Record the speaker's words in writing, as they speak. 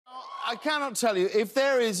I cannot tell you, if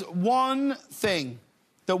there is one thing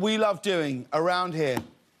that we love doing around here,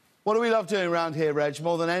 what do we love doing around here, Reg,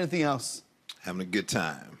 more than anything else? Having a good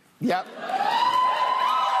time. Yep.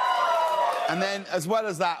 And then, as well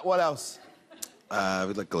as that, what else? We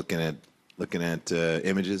like looking at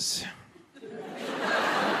images.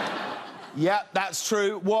 Yeah, that's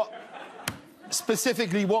true.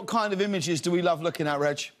 Specifically, what kind of images do we love looking at,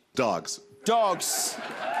 Reg? Dogs. Dogs.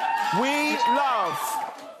 We love...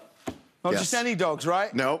 Not just any dogs,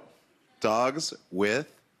 right? Nope. Dogs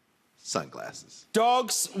with sunglasses.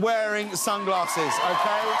 Dogs wearing sunglasses, OK?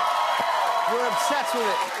 We're obsessed with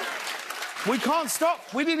it. We can't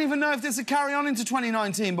stop. We didn't even know if this would carry on into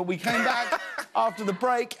 2019, but we came back after the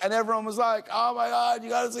break and everyone was like, oh, my God, you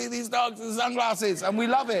got to see these dogs in sunglasses. And we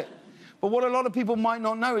love it. But what a lot of people might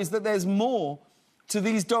not know is that there's more to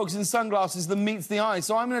these dogs in sunglasses than meets the eye.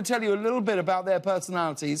 So I'm going to tell you a little bit about their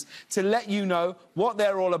personalities to let you know what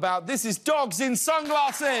they're all about. This is Dogs in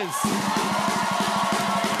Sunglasses.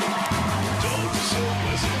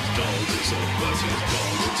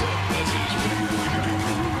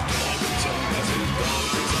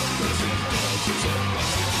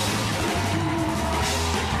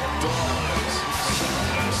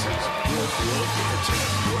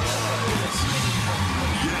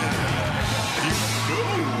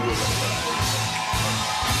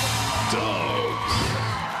 Dogs.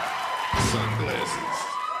 Sunglasses.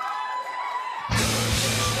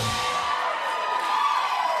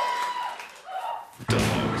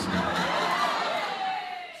 Dogs.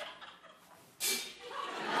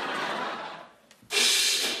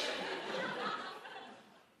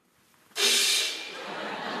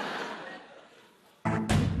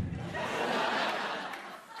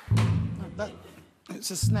 It's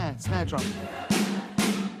a snare drum.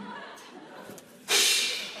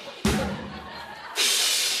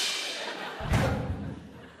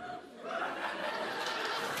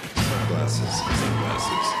 Sunglasses. Dogs.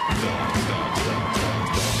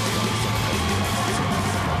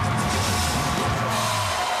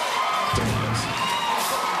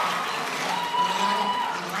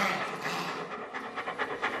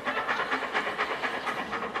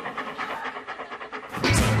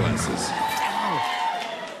 Sunglasses.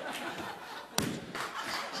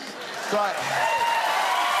 Right.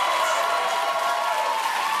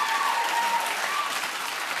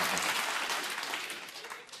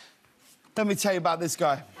 Let me tell you about this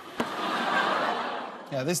guy.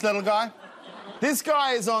 Yeah, this little guy. This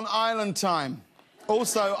guy is on island time.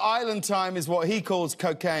 Also, island time is what he calls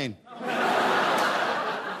cocaine.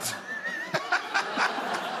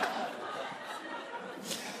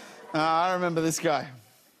 I remember this guy.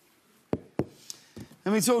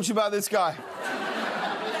 Let me talk to you about this guy.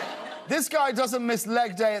 This guy doesn't miss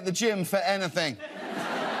leg day at the gym for anything.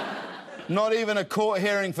 Not even a court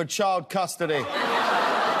hearing for child custody.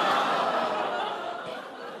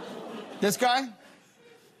 This guy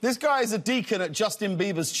is a deacon at Justin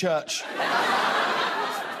Bieber's church.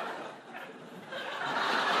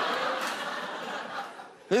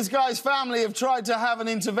 This guy's family have tried to have an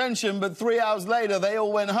intervention, but 3 hours later, they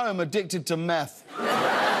all went home addicted to meth.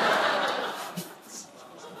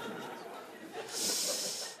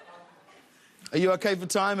 Are you okay for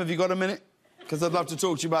time? Have you got a minute? Because I'd love to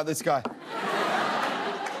talk to you about this guy.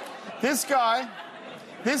 This guy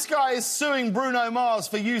is suing Bruno Mars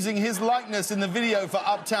for using his likeness in the video for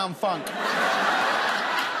Uptown Funk.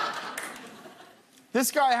 This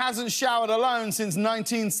guy hasn't showered alone since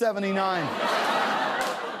 1979.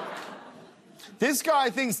 This guy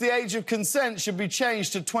thinks the age of consent should be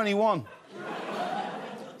changed to 21.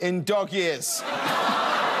 In dog years.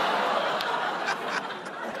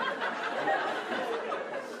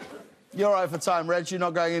 You're all right for time, Reg? You're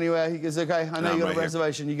not going anywhere? It's okay? I know you got a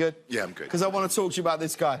reservation. You good? Yeah, I'm good. Because I want to talk to you about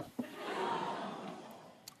this guy.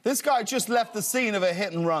 This guy just left the scene of a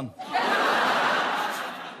hit and run.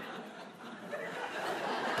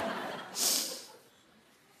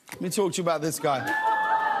 Let me talk to you about this guy.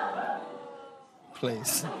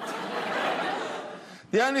 Please.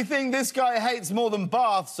 The only thing this guy hates more than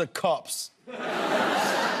baths are cops.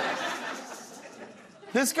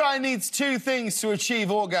 This guy needs two things to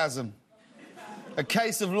achieve orgasm. A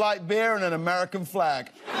case of light beer and an American flag.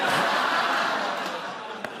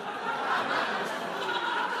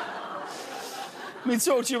 Let me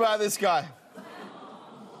talk to you about this guy.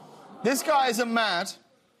 This guy isn't mad.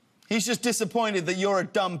 He's just disappointed that you're a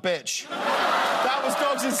dumb bitch. That was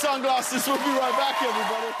Dogs in Sunglasses. We'll be right back,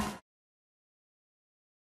 everybody.